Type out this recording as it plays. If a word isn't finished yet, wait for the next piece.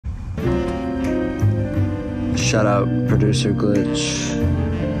Shout out producer Glitch.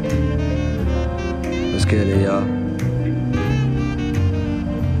 Let's get it, y'all.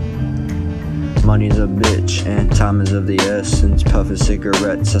 Money's a bitch and time is of the essence. Puffing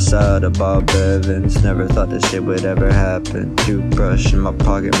cigarettes outside of Bob Evans. Never thought this shit would ever happen. Toothbrush in my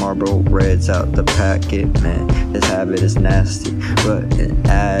pocket, Marlboro Reds out the packet. Man, this habit is nasty, but an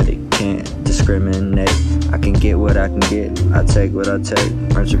addict can't discriminate. I can get what I can get, I take what I take.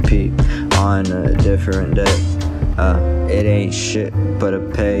 Rinse repeat on a different day. It ain't shit but a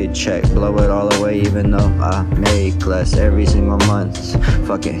paycheck. Blow it all away even though I make less every single month.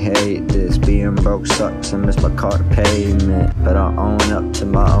 Fucking hate this, being broke sucks. I miss my car payment, but I own up to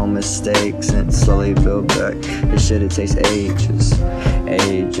my own mistakes and slowly build back. This shit, it takes ages.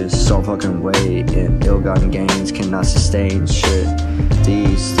 So fucking waiting. Ill-gotten gains cannot sustain shit.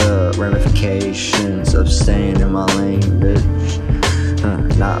 These the ramifications of staying in my lane, bitch.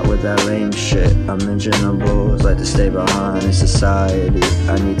 Not with that lame shit. I'm engineable, like to stay behind in society.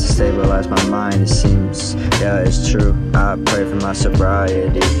 I need to stabilize my mind, it seems. Yeah, it's true, I pray for my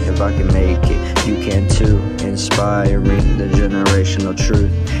sobriety. If I can make it, you can too. Inspiring, the generational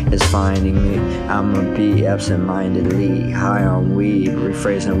truth is finding me. I'ma be absent-mindedly high on weed,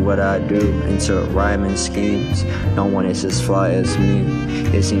 rephrasing what I do into rhyming schemes. No one is as fly as me.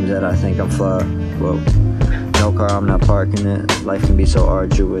 It seems that I think I'm fly. Whoa. No car, I'm not parking it. Life can be so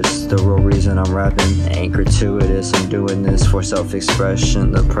arduous. The real reason I'm rapping ain't gratuitous. I'm doing this for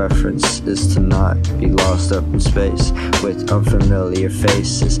self-expression. The preference is to not be lost up in space with unfamiliar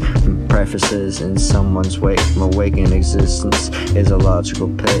faces and preferences in someone's wake. My waking existence is a logical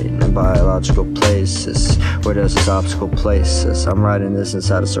pain in biological places. Where does this obstacle place us? I'm writing this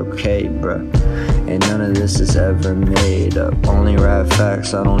inside, it's okay, bruh. And none of this is ever made up. Only rap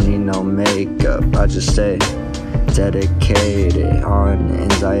facts, I don't need no makeup. I just stay dedicated on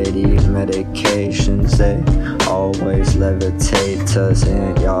anxiety medications. They always levitate us,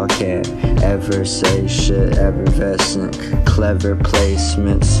 and y'all can't ever say shit. Effervescent, clever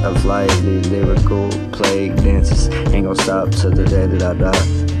placements of lively lyrical plague dances ain't gon' stop till the day that I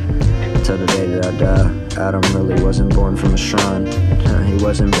die. Till the day that I die. Adam really wasn't born from a shrine. He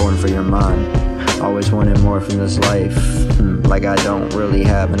wasn't born for your mind. Always wanted more from this life, like I don't really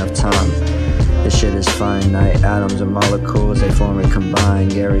have enough time. This shit is finite, atoms and molecules, they form and combine.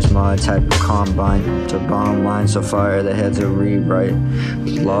 Gary's mod type of combine to bomb line, so fire the heads are rewrite.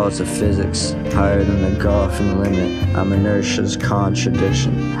 Laws of physics, higher than the golf and limit. I'm inertia's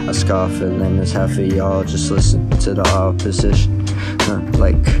contradiction, I scoff at limits. Half of y'all just listen to the opposition.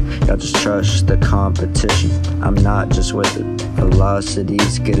 Like y'all just trust the competition. I'm not just with it.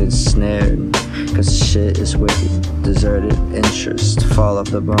 Velocities get ensnared, cause shit is wicked. Deserted interest, fall off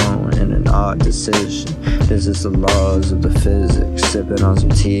the bone in an odd decision. This is the laws of the physics. Sipping on some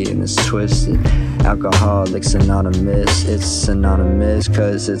tea and it's twisted. Alcoholics anonymous, it's synonymous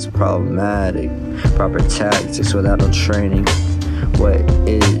cause it's problematic. Proper tactics without no training. What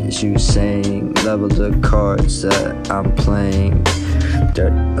is you saying? Level the cards that I'm playing.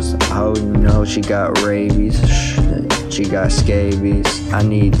 How you know she got rabies? She got scabies. I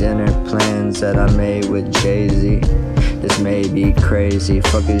need dinner plans that I made with Jay-Z. This may be crazy,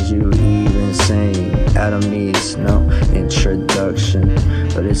 fuck is you even saying? Adam needs no introduction,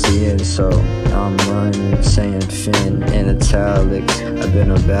 but it's the end, so I'm running, saying Finn in italics. I've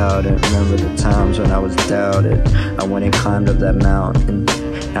been about it, remember the times when I was doubted. I went and climbed up that mountain,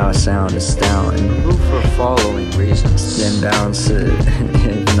 now I sound astounding. Who for following reasons? Then bounce it,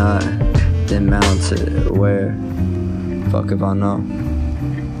 if not, then mount it. Where? Fuck if I know.